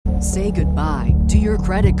Say goodbye to your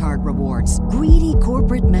credit card rewards. Greedy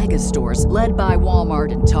corporate mega stores, led by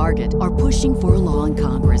Walmart and Target, are pushing for a law in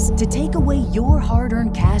Congress to take away your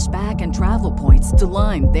hard-earned cash back and travel points to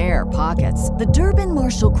line their pockets. The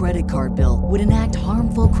Durbin-Marshall credit card bill would enact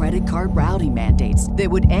harmful credit card routing mandates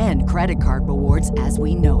that would end credit card rewards as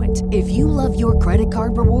we know it. If you love your credit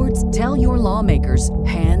card rewards, tell your lawmakers,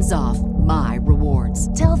 hands off my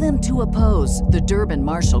rewards. Tell them to oppose the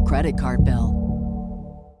Durbin-Marshall credit card bill.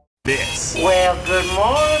 This good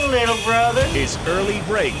morning, little brother. is Early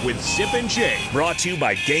Break with Zip and Jay, brought to you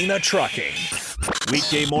by Gaina Trucking.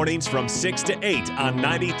 Weekday mornings from 6 to 8 on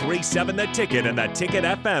 93.7 The Ticket and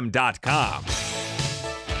theticketfm.com.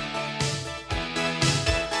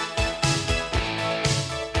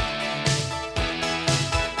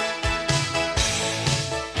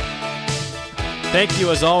 Thank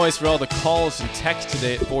you, as always, for all the calls and texts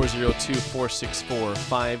today at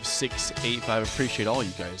 402-464-5685. Appreciate all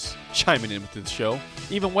you guys chiming in with the show.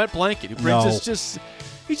 Even Wet Blanket, who brings us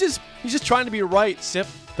he's just trying to be right, Sip.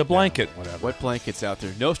 The blanket, whatever. Wet Blanket's out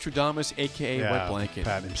there. Nostradamus, a.k.a. Wet Blanket.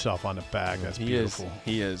 Patting himself on the back. That's beautiful.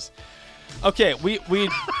 He is. Okay, we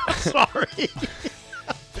Sorry.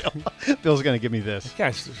 Bill's going to give me this.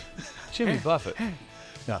 Guys, Jimmy Buffett.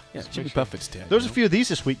 Yeah, Jimmy Buffett's dead. There's a few of these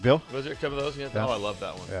this week, Bill. Was there a couple of those? Yeah. Oh, I love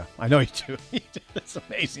that one. Yeah, I know you do. It's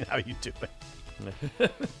amazing how you do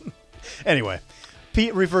it. Anyway,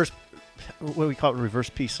 reverse. What do we call it?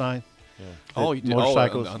 Reverse peace sign. Yeah. Oh, you did.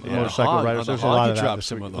 Motorcycles, motorcycle riders. There's a lot of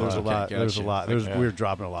that. There's a lot. We're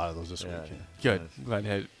dropping a lot of those this week. Good. Glad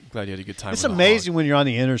you had a good time. It's amazing when you're on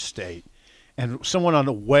the interstate and someone on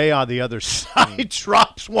the way on the other side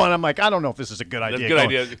drops one. I'm like, I don't know if this is a good idea. Good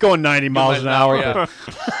idea. Going 90 miles an hour. Yeah.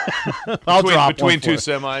 I'll drop between one two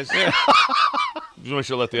for it. semis. Yeah. Just make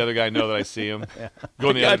sure to let the other guy know that I see him. Yeah. Go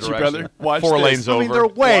in the other direction. Brother. Watch Four this. lanes over. I mean, they're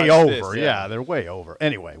way Watch over. this, Yeah, they're way over.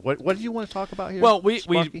 Anyway, what do you want to talk about here? Well, we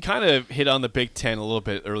Sparky? kind of hit on the Big Ten a little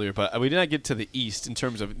bit earlier, but we did not get to the East in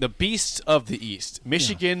terms of the beasts of the East.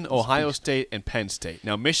 Michigan, Ohio State, and Penn State.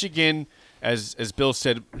 Now, Michigan, as Bill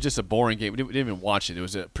said, just a boring game. We didn't even watch it. It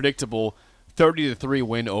was a predictable 30-3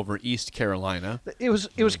 win over East Carolina. It was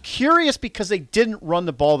curious because they didn't run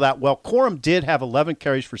the ball that well. Corum did have 11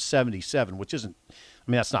 carries for 77, which isn't – I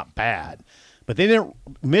mean, that's not bad. But they didn't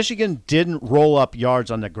 – Michigan didn't roll up yards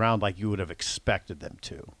on the ground like you would have expected them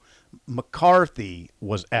to. McCarthy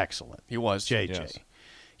was excellent. He was. JJ. Yes.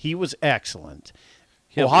 He was excellent.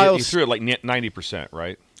 He threw it like 90%,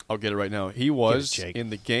 right? I'll get it right now. He was, Jake. in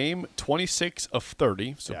the game, 26 of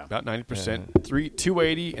 30, so Yeah. about 90%,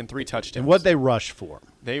 280 and 3 touchdowns. And what they rushed for?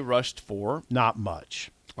 They rushed for, Not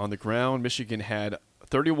much. on the ground, Michigan had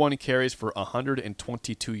 31 carries for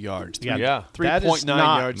 122 yards. Yeah.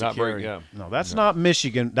 3.9 yards a Not very, carry. yeah. No, that's not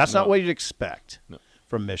Michigan. That's not No. what you'd expect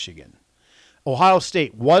from Michigan. Ohio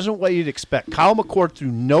State wasn't what you'd expect. Kyle McCord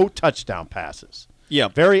threw no touchdown passes. Yeah.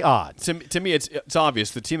 Very odd. To me, it's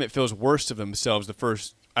obvious. The team that feels worst of themselves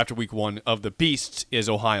after week one of the beasts is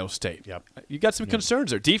Ohio State. Yep. You got some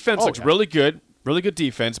concerns there. Defense looks yeah. really good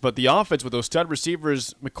defense, but the offense with those stud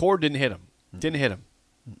receivers, McCord didn't hit him.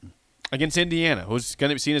 Against Indiana, who's going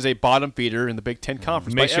to be seen as a bottom feeder in the Big Ten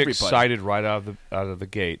Conference by Makes you everybody. excited right out of the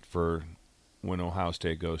gate for when Ohio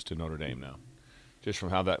State goes to Notre Dame now. Just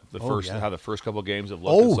from how the first couple of games have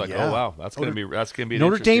looked, it's like, oh wow, that's going to be Notre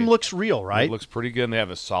interesting. Dame looks real, right? It looks pretty good. And they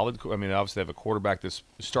have a solid. I mean, obviously they have a quarterback that's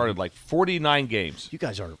started like 49 games. You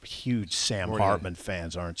guys are huge Sam Hartman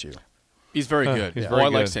fans, aren't you? He's very good. He's I very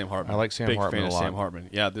like good. Sam Hartman. I like Sam Big Hartman fan a of lot. Sam Hartman.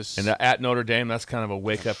 Yeah, And at Notre Dame, that's kind of a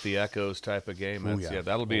wake up the echoes type of game.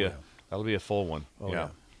 That'll be a full one.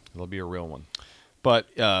 It'll be a real one. But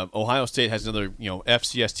Ohio State has another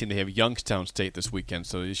FCS team. They have Youngstown State this weekend,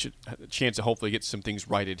 so you should have a chance to hopefully get some things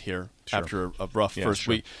righted here after a rough first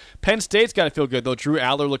week. Penn State's got to feel good, though. Drew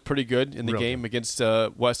Aller looked pretty good in the game against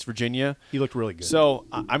West Virginia. He looked really good. So,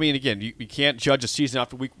 I mean, again, you can't judge a season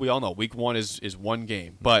after week. We all know week one is one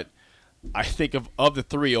game. But I think of the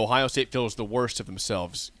three, Ohio State feels the worst of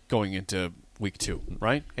themselves going into week two,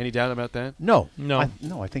 right? Any doubt about that? No. No.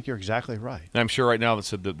 I think you're exactly right. And I'm sure right now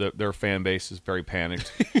their fan base is very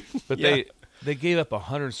panicked. But they gave up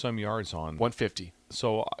 100-some yards on 150.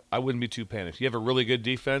 So I wouldn't be too panicked. You have a really good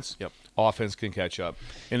defense. Yep. Offense can catch up.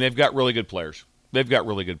 And they've got really good players.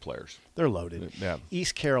 They're loaded. Yeah.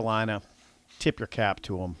 East Carolina, tip your cap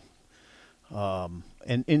to them.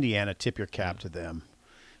 And Indiana, tip your cap to them.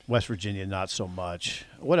 West Virginia, not so much.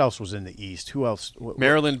 What else was in the East? Who else?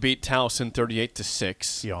 Maryland beat Towson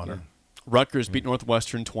 38-6. The honor. Rutgers beat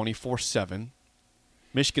Northwestern 24-7.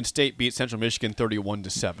 Michigan State beat Central Michigan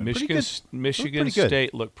 31-7. Michigan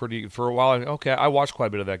State looked pretty for a while. Okay, I watched quite a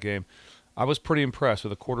bit of that game. I was pretty impressed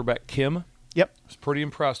with the quarterback Kim. Yep. I was pretty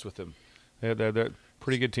impressed with them. They're a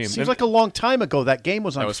pretty good team. Seems like a long time ago. That game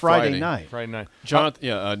was on was Friday night. Friday night.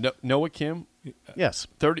 Jonathan, Noah Kim, Yes.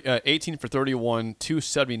 18 for 31,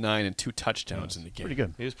 279, and 2 touchdowns in the game. Pretty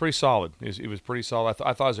good. He was pretty solid. He was pretty solid.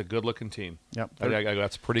 I thought it was a good-looking team. Yep.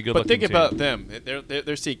 That's a pretty good But looking team. think about them.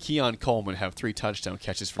 They're seeing Keon Coleman have 3 touchdown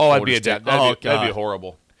catches for Oh, Florida State. that'd be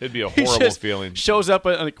horrible. It'd be a He horrible just feeling. Shows up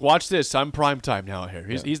and like, watch this. I'm prime time now here.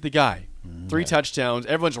 He's the guy. 3 touchdowns.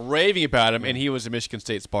 Everyone's raving about him, and he was a Michigan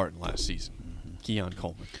State Spartan last season. Keon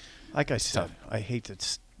Coleman. Like I said, I hate to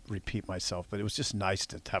repeat myself, but it was just nice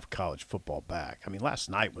to have college football back. I mean, last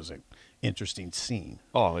night was an interesting scene.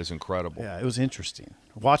 Oh, it's incredible. Yeah, it was interesting.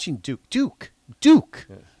 Watching Duke,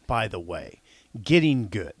 by the way, getting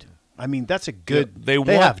good. I mean, that's a good. They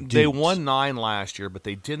have They dudes. won 9 last year, but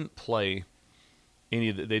they didn't play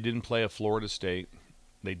They didn't play a Florida State.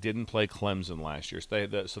 They didn't play Clemson last year.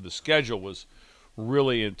 So the schedule was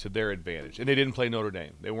really into their advantage, and they didn't play Notre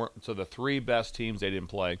Dame. They weren't. So the 3 best teams they didn't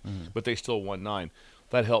play, but they still won 9.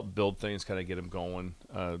 That helped build things, kind of get them going.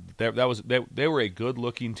 They were a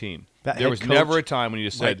good-looking team. There was never a time when you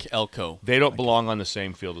said Mike Elko. they don't belong on the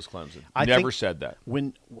same field as Clemson. Never said that.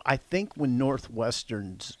 When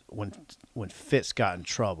Northwestern's when Fitz got in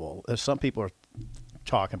trouble, some people are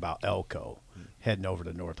talking about Elko heading over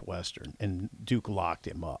to Northwestern, and Duke locked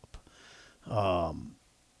him up.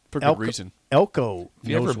 For good reason. Elko. Have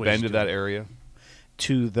you ever been to that area?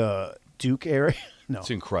 To the Duke area? No, It's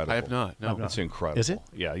incredible. I have not. No. It's incredible. Is it?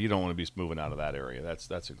 Yeah, you don't want to be moving out of that area.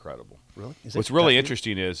 That's incredible. Really? Is What's it really that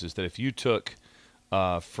interesting is that if you took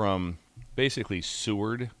from basically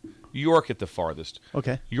Seward, York at the farthest,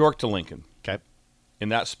 Okay. York to Lincoln, Okay. in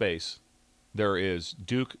that space, there is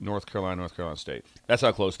Duke, North Carolina State. That's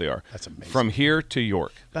how close they are. That's amazing. From here to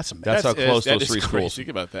York. That's amazing. That's how close that those is 3 crazy. schools. Think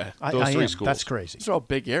about that. Those I 3 am. schools. That's crazy. Those are all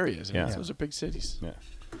big areas. Yeah. Those are big cities. Yeah.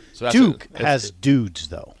 So that's Duke that's- has dudes,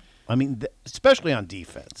 though. I mean, especially on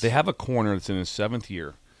defense. They have a corner that's in his 7th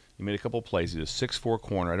year. He made a couple of plays. He's a 6'4"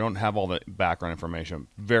 corner. I don't have all the background information.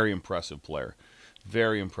 Very impressive player.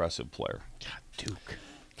 Very impressive player. God, Duke.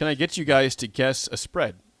 Can I get you guys to guess a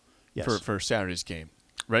spread Yes. for Saturday's game?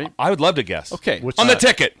 Ready? I would love to guess. Okay. On the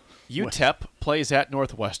ticket. UTEP plays at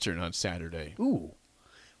Northwestern on Saturday. Ooh.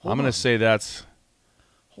 I'm going to say that's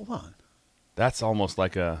Hold on. almost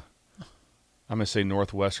like a – I'm going to say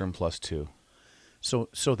Northwestern +2. So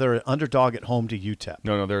they're an underdog at home to UTEP.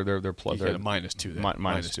 No, they're plus. You They're get a -2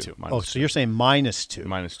 there. -2. Oh, so you're saying -2.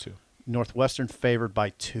 -2. Northwestern favored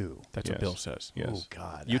by 2. That's Yes. what Bill says. Yes. Oh,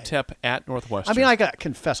 God. UTEP at Northwestern. I mean, I got to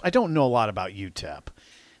confess, I don't know a lot about UTEP.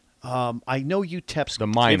 I know UTEP's. The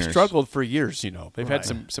They've Miners. struggled for years, They've had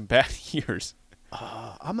Right. some bad years.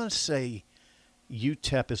 I'm going to say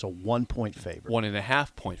UTEP is a 1-point favorite.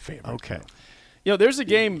 1.5 point favorite. Okay. There's a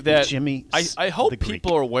game that Jimmy, I hope the Greek.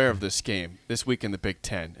 people are aware of this game this week in the Big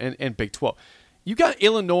Ten and Big 12. You got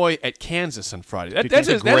Illinois at Kansas on Friday. That's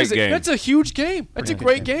a great game. That's a huge game. That's a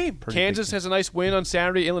great game. Pretty Kansas big has a nice win on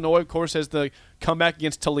Saturday. Illinois, of course, has the comeback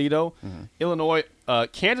against Toledo. Illinois,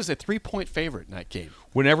 Kansas a 3-point favorite in that game.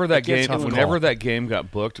 Whenever that gets game, tough whenever call. that game got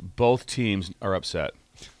booked, both teams are upset.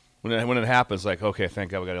 When it happens, like, okay,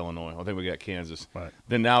 thank God we got Illinois. I think we got Kansas. Right.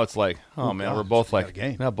 Then now it's like, oh man, gosh, we're both we got like, a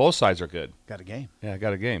game. now both sides are good. Got a game. Yeah,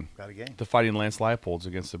 got a game. Got a game. The Fighting Lance Leipolds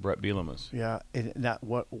against the Brett Bielemas. Yeah,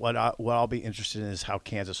 what I'll be interested in is how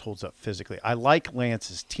Kansas holds up physically. I like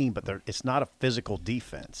Lance's team, but it's not a physical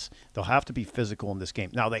defense. They'll have to be physical in this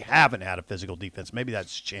game. Now they haven't had a physical defense. Maybe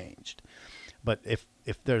that's changed. But if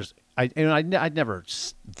there's I'd never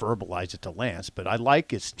verbalized it to Lance, but I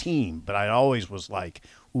like his team. But I always was like,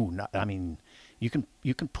 you can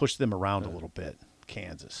push them around a little bit,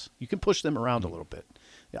 Kansas. You can push them around a little bit.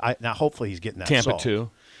 Now hopefully he's getting that. Tampa salt. 2.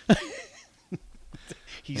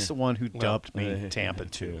 He's the one who dubbed me Tampa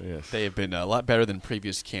 2. Yes. They have been a lot better than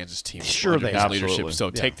previous Kansas teams. Sure under they his have. leadership. Absolutely. So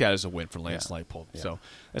take that as a win for Lance Leipold. So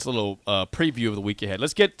that's a little preview of the week ahead.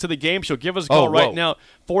 Let's get to the game show. Give us a call right now,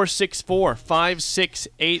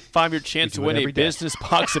 464-568-5. Your chance to do it win a every day. business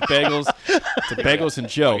box of bagels to Bagels and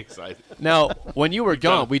Joe. Now, when you were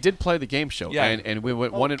gone, we did play the game show, Yeah. and we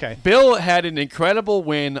went one. Okay. Bill had an incredible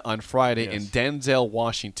win on Friday Yes. in Denzel,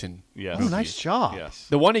 Washington. Yes. Oh, nice job. Yes.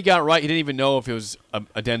 The one he got right, he didn't even know if it was a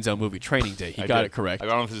Denzel movie, Training Day. He I got did. it correct. I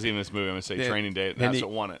don't know if this is even this movie. I'm going to say Training Day. then That's he-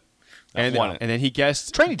 what won it. And, won it. and then he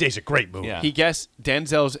guessed Training Day's a great movie. Yeah. He guessed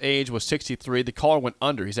Denzel's age was 63. The caller went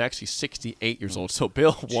under. He's actually 68 years old. So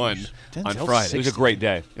Bill won on Denzel's Friday. It was a great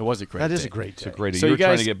day. It was a great That day. is a great day. It's a great day. So you you were trying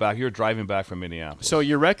guys- to get back. You were driving back from Minneapolis. So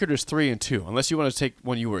your record is 3-2, unless you want to take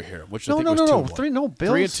when you were here, which I No, think no, was no, 2-1.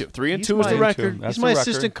 Bill. 3-2. 3-2 is the He's record. That's He's my the record.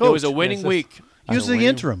 assistant It coach. It was a winning week. He was the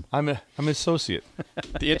interim. I'm an associate.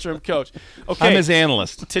 The interim coach. Okay. I'm his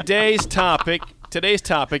analyst. Today's topic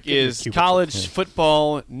is college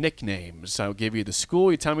football nicknames. I'll give you the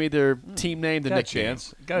school. You tell me their team name, the nickname.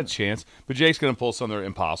 Got a chance. But Jake's going to pull something that are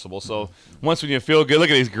impossible. So once when you feel good, look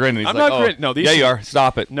at he's grinning. He's I'm like, not grinning. No, you are.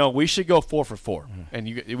 Stop it. No, we should go 4 for 4. And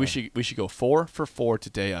we should go 4 for 4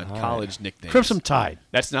 today on college nicknames. Crimson Tide.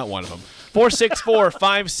 That's not one of them.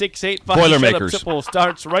 464-5685. Boilermakers. Shut Up Sipple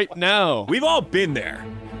starts right now. We've all been there.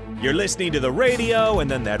 You're listening to the radio,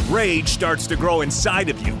 and then that rage starts to grow inside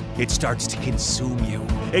of you. It starts to consume you.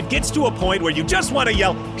 It gets to a point where you just want to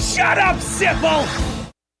yell, "Shut up, Sipple!"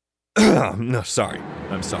 No, sorry.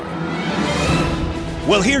 I'm sorry.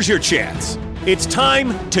 Well, here's your chance. It's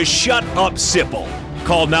time to shut up, Sipple.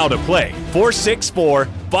 Call now to play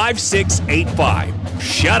 464-5685.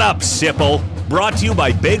 Shut up, Sipple. Brought to you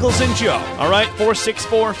by Bagels Joe. All right,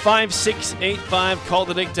 464-5685. Call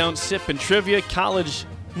the Takedown Sip and Trivia. College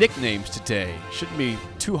nicknames today. Shouldn't be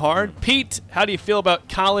too hard. Pete, how do you feel about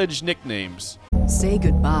college nicknames? Say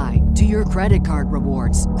goodbye to your credit card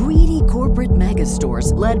rewards. Greedy corporate mega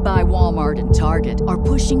stores, led by Walmart and Target, are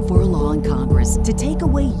pushing for a law in Congress to take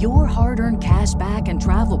away your hard-earned cash back and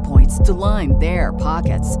travel points to line their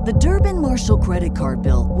pockets. The Durbin-Marshall credit card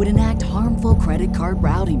bill would enact harmful credit card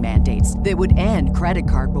routing mandates that would end credit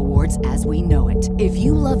card rewards as we know it. If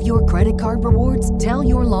you love your credit card rewards, tell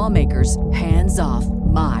your lawmakers, hands off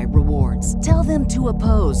my rewards. Tell them to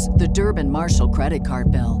oppose the Durbin-Marshall credit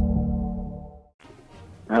card bill.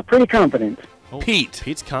 Pretty confident.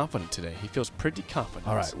 Pete's confident today. He feels pretty confident.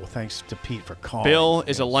 All right. Well, thanks to Pete for calling. Bill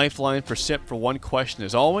is a lifeline for SIP for one question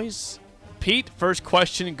as always. Pete, first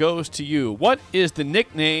question goes to you. What is the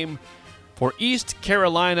nickname for East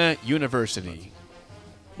Carolina University?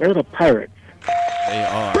 They're the Pirates. They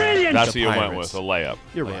are. Brilliant. That's the who you went Pirates. with, a layup.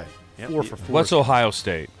 You're right. Yep. 4 for 4. What's Ohio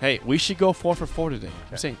State? Hey, we should go 4 for 4 today.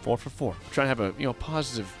 I'm saying 4 for 4. I'm trying to have a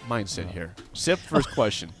positive mindset here. SIP, first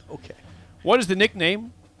question. Okay. What is the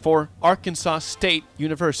nickname for Arkansas State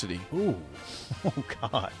University? Ooh. Oh,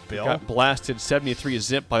 God, Bill. Got blasted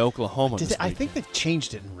 73-0 by Oklahoma. I think they've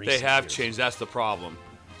changed it in recent They have years. changed. That's the problem.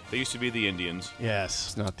 They used to be the Indians. Yes.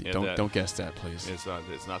 It's not the, Yeah, don't guess that, please. It's not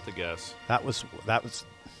the guess. That was.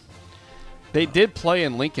 They did play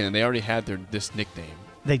in Lincoln, and they already had this nickname.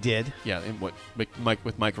 They did. Yeah, and with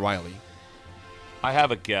Mike Riley. I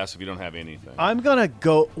have a guess if you don't have anything. I'm gonna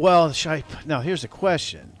go. Well, now here's a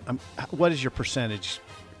question. What is your percentage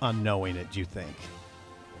on knowing it? Do you think?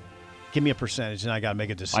 Give me a percentage, and I gotta make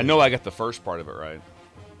a decision. I know I got the first part of it right.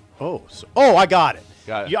 Oh, I got it.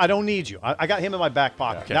 Got it. Yeah, I don't need you. I got him in my back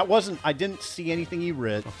pocket. Okay. That wasn't. I didn't see anything he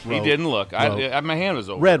read. He didn't look. My hand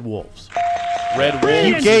was over. Red Wolves. Red Wolves.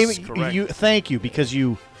 You gave is correct. you. Thank you because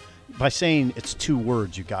you, by saying it's 2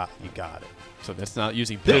 words, you got it. So that's not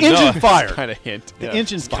using The engine fired. Kind of hint. The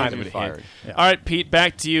engine kind of a fired. hint. Yeah. All right, Pete,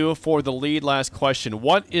 back to you for the lead. Last question.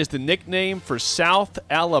 What is the nickname for South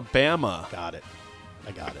Alabama? Got it.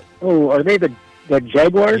 I got it. Oh, are they the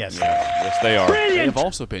Jaguars? Yes. Yes, they are. They have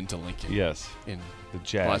also been to Lincoln. Yes. In The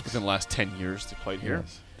Jags. within the last 10 years they played here.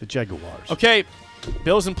 Yes. The Jaguars. Okay,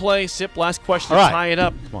 Bill's in play. Sip, last question All to right. tie it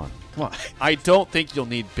up. Come on. Come on. I don't think you'll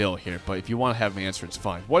need Bill here, but if you want to have an answer, it's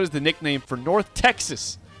fine. What is the nickname for North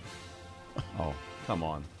Texas? Oh, come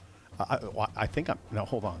on. I think I'm. No,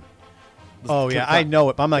 hold on. Oh yeah, I know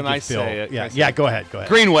it. But I'm not Can I give Bill. say it? Yeah, Can I say yeah. it? Go ahead.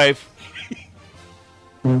 Green Wave.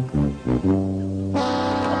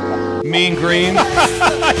 Mean Green.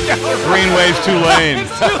 Green Wave's Tulane.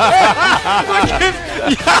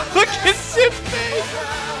 Look at Sip's face.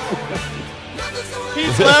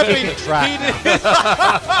 He's laughing.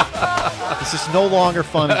 This is no longer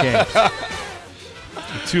fun games.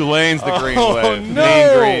 Tulane's the Green Oh, Wave. no.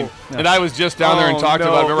 Mean Green. And I was just down there and talked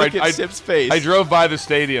about it. Remember, Look at Sip's face. I drove by the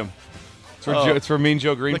stadium. It's where Mean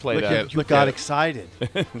Joe Green played look at. at- You got excited.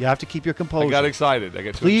 You have to keep your composure. I got excited. I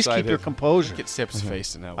got too Please excited. keep your composure. Look at Sip's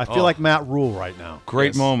face now. I feel like Matt Rule right now.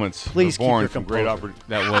 Great Yes. moments. Please were keep born your from great composure.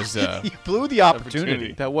 that was You blew the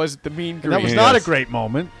opportunity. that was the Mean Green. That was not a Yes. great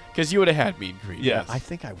moment. because you would have had Mean Green. Yes. I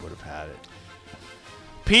think I would have had it.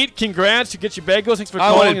 Pete, congrats. You get your bagels. Thanks for I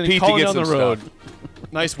calling wanted and Pete to calling get on the some road. stuff.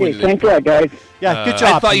 Nice win Hey, today. thanks a lot, guys. Yeah, good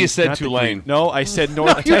job. I thought you Pete. said Not the Tulane. Green. No, I said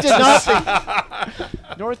North You did Texas. not say.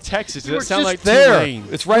 North Texas. Does You that were sound just like there. Tulane?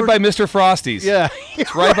 It's right by Mr. Frosty's. Yeah.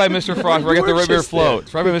 It's right by Mr. Frosty's. Where I got the You were root beer just float. there.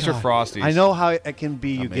 It's right by Mr. Frosty's. I know how it can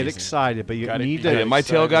be. You get Amazing. excited, but you Gotta need be to. Yeah, my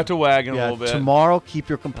tail got to wagging a Yeah, little bit. tomorrow, keep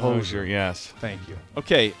your Oh, composure. sure, yes. Thank you.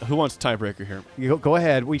 Okay, who wants a tiebreaker here? You go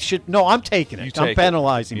ahead. We should. No, I'm taking it. You I'm take it.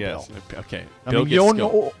 penalizing Yes. Bill. Okay, I Bill mean, gets to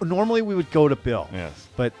go. normally we would go to Bill. Yes.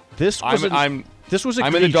 But this was. I'm This was I'm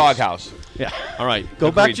in the egregious. doghouse. Yeah. All right.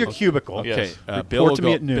 Go back to your Agreed. cubicle. Okay. Yes. Bill will to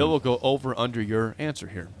me at noon. Bill will go over under your answer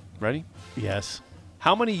here. Ready? Yes.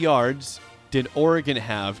 How many yards did Oregon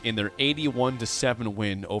have in their 81-7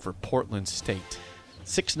 win over Portland State?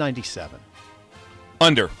 697.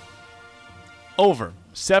 Under. Over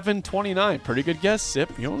 729. Pretty good guess, Sip.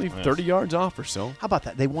 You're only 30 yards off or so. How about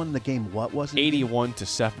that? They won the game. What was it?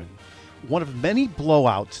 81-7. One of many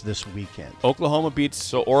blowouts this weekend. Oklahoma beats.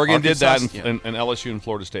 So Oregon did that, Arkansas- and LSU and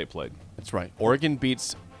Florida State played. That's right. Oregon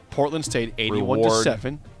beats Portland State 81-7.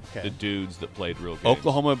 Reward Okay. the dudes that played real games.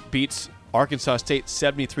 Oklahoma beats Arkansas State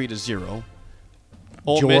 73-0.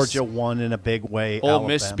 Ole Miss, Georgia won in a big way. Ole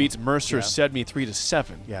Miss Alabama. beats Mercer Yeah.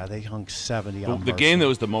 73-7. Yeah, they hung 70 The, on the Mercer. game that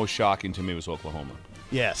was the most shocking to me was Oklahoma.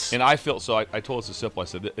 Yes. And I felt so. I told us Sipple, I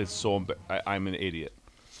said, it's so I'm an idiot.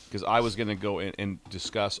 Because I was going to go in and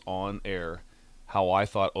discuss on air how I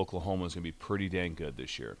thought Oklahoma was going to be pretty dang good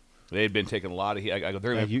this year. They had been taking a lot of heat. I go,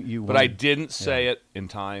 they're gonna, you but won. I didn't say it in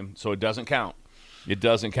time, so it doesn't count. It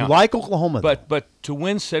doesn't You count. like Oklahoma, though. But to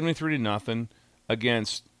win 73-0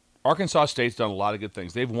 against Arkansas State's done a lot of good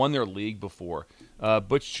things. They've won their league before.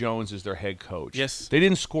 Butch Jones is their head coach. Yes. They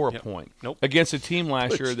didn't score a point. Nope. Against a team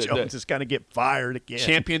last year that Jones is going to get fired again.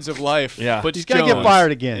 Champions of life. Yeah. Butch He's going to Jones. get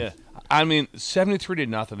fired again. Yeah. I mean,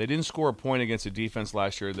 73-0. They didn't score a point against a defense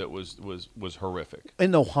last year that was horrific.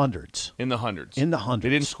 In the hundreds. In the hundreds. In the hundreds. They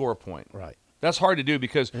didn't score a point. Right. That's hard to do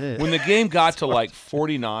because is. when the game got to like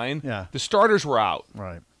 49, Yeah. the starters were out.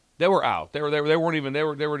 Right. They were out. They weren't even. They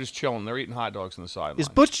were just chilling. They were eating hot dogs on the sideline. Is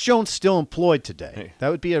Butch Jones still employed today? Hey. That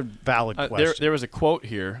would be a valid question. There was a quote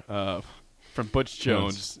here from Butch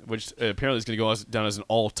Jones, which apparently is going to go down as an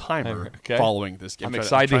all-timer Okay. following this game. I'm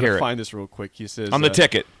excited to hear it. Find this real quick. He says on the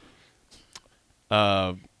ticket.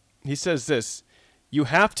 He says this: "You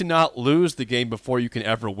have to not lose the game before you can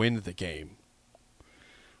ever win the game."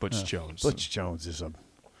 Butch Jones. Butch Jones is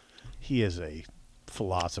a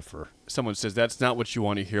philosopher. Someone says that's not what you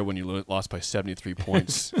want to hear when you lost by 73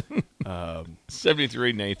 points.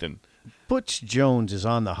 73, Nathan. Butch Jones is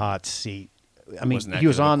on the hot seat. I mean, Wasn't that he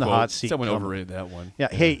was good of a on the quote. hot seat. Someone coming- overrated that one. Yeah,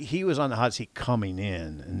 hey, he was on the hot seat coming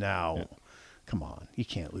in, and now, come on, you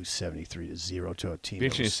can't lose 73-0 to a team. Be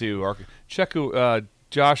that interesting to was- see who check who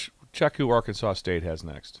Josh. Check who Arkansas State has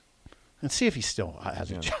next. and see if he still has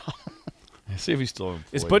a Yeah. job. See if he's still employed.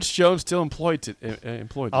 Is Butch Jones still employed?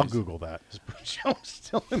 Employed? I'll these- Google that. Is Butch Jones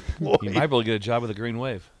still employed? He might be able to get a job with the Green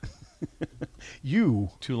Wave.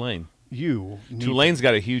 Tulane. Need- Tulane's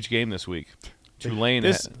got a huge game this week. Tulane.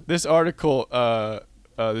 This article.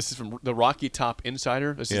 This is from the Rocky Top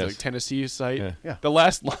Insider. This Yes. is a Tennessee site. Yeah. Yeah. The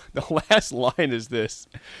last line is this.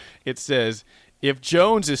 It says, "If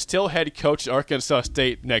Jones is still head coach at Arkansas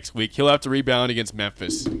State next week, he'll have to rebound against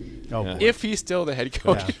Memphis. Oh, Yeah. boy. If he's still the head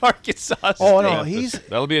coach Yeah. at Arkansas State." Oh, no, he's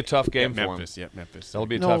That'll be a tough game for Memphis. him. Yeah, Memphis. That'll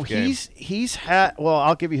be a no, tough game. he's had. Well,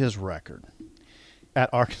 I'll give you his record at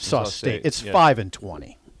Arkansas Arkansas State. State, It's yeah.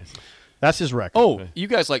 5-20. That's his record. Oh, you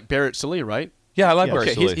guys like Barrett Sallee, right? Yeah, I like Yeah. Barrett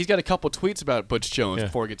Okay, Sallee. he's got a couple tweets about Butch Jones Yeah.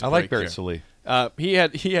 before we get to I like break Barrett here.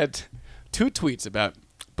 Sallee. He had two tweets about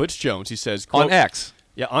Butch Jones. He says, On quote, X.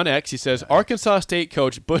 Yeah, on X, he says, Arkansas State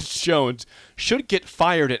coach Butch Jones should get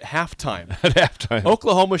fired at halftime. At halftime.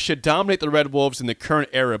 Oklahoma should dominate the Red Wolves in the current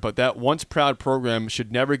era, but that once proud program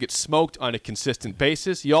should never get smoked on a consistent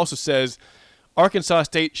basis. He also says Arkansas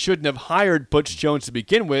State shouldn't have hired Butch Jones to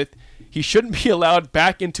begin with. He shouldn't be allowed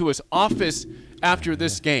back into his office after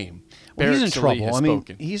this game. Well, he's in Barrett Sallee trouble. has I mean,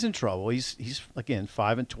 spoken. he's in trouble. He's again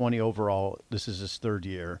 5-20 overall. This is his third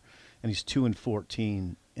year, and he's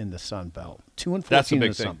 2-14 in the Sun Belt. 2-14 That's a in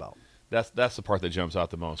big the thing. Sun Belt. That's the part that jumps out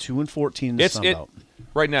the most. 2-14 in the Sun Belt.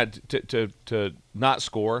 Right now to not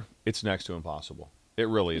score. It's next to impossible. It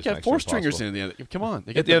really is. You got next four to impossible. stringers in the end. Come on,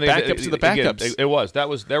 they get At the end of backups to the again, backups. it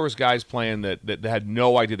was there was guys playing that had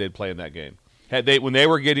no idea they'd play in that game. When they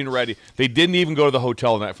were getting ready, they didn't even go to the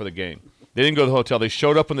hotel night for the game. They didn't go to the hotel. They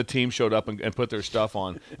showed up when the team showed up and put their stuff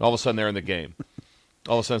on. And all of a sudden, they're in the game.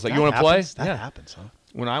 All of a sudden, it's like, That you want to play? happens? That Yeah. happens, huh?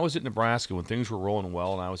 When I was at Nebraska, when things were rolling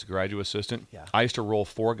well and I was a graduate assistant, Yeah. I used to roll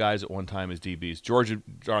 4 guys at one time as DBs. George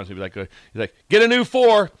Jones would be like, he's like, get a new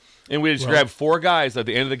 4. And we'd just grab 4 guys at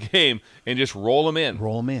the end of the game and just roll them in.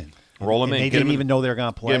 Roll them in. Roll 'em And in. They Get 'em didn't in- even know they were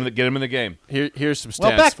going to play. Get them in the game. Here's some stats.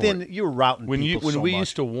 Well, back for then it. you were routing When people so we much.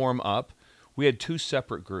 used to warm up, we had 2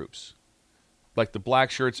 separate groups, like the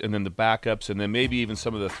black shirts and then the backups and then maybe even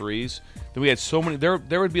some of the threes. Then we had so many. There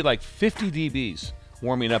would be like 50 DBs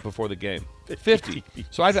warming up before the game. 50.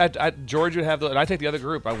 So George would have and I'd take the other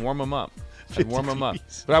group. I'd warm them up. I'd warm them up.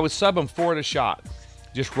 But I would sub them 4 at a shot.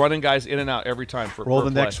 Just running guys in and out every time. Roll per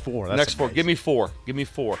the play. next 4. That's Next 4. amazing. Give me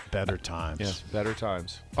four. Better times. Yes, better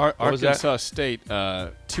times. Arkansas State,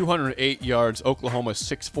 208 yards. Oklahoma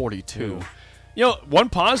 642. You know, one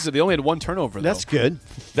positive. They only had one turnover. Though. That's good.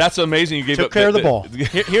 That's amazing. You gave Took up care of the ball.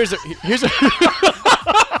 Here's a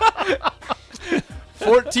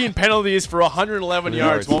 14 penalties for 111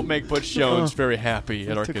 yards won't make Butch Jones very happy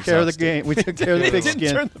at Arkansas Took care of the State. game. We took care of the big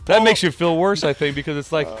skin. That makes you feel worse, I think, because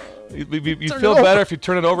it's like you feel better if you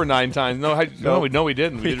turn it over 9 times. No, we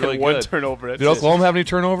didn't. We did really one good. turnover. Did Oklahoma have any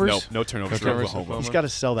turnovers? No turnovers for Oklahoma. He's got to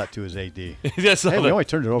sell that to his AD. Yes, Hey, we only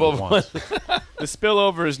turned it over once. The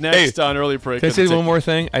spillover is next on early break. Can I say one more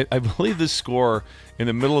thing? I believe the score in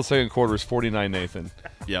the middle of the second quarter was 49, Nathan.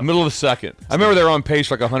 Yeah. Middle of the second. I remember they were on pace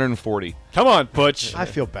for like 140. Come on, Butch. I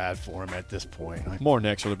feel bad for him at this point. More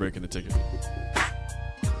next. Early break in the ticket.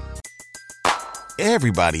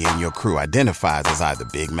 Everybody in your crew identifies as either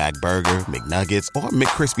Big Mac Burger, McNuggets, or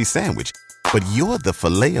McCrispy Sandwich. But you're the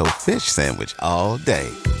Filet-O-Fish Sandwich all day.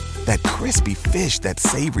 That crispy fish, that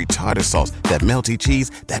savory tartar sauce, that melty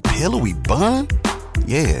cheese, that pillowy bun.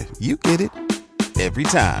 Yeah, you get it. Every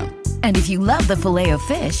time. And if you love the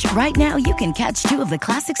Filet-O-Fish, right now you can catch 2 of the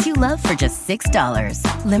classics you love for just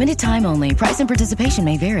 $6. Limited time only. Price and participation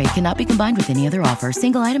may vary. Cannot be combined with any other offer.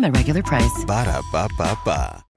 Single item at regular price. Ba-da-ba-ba-ba.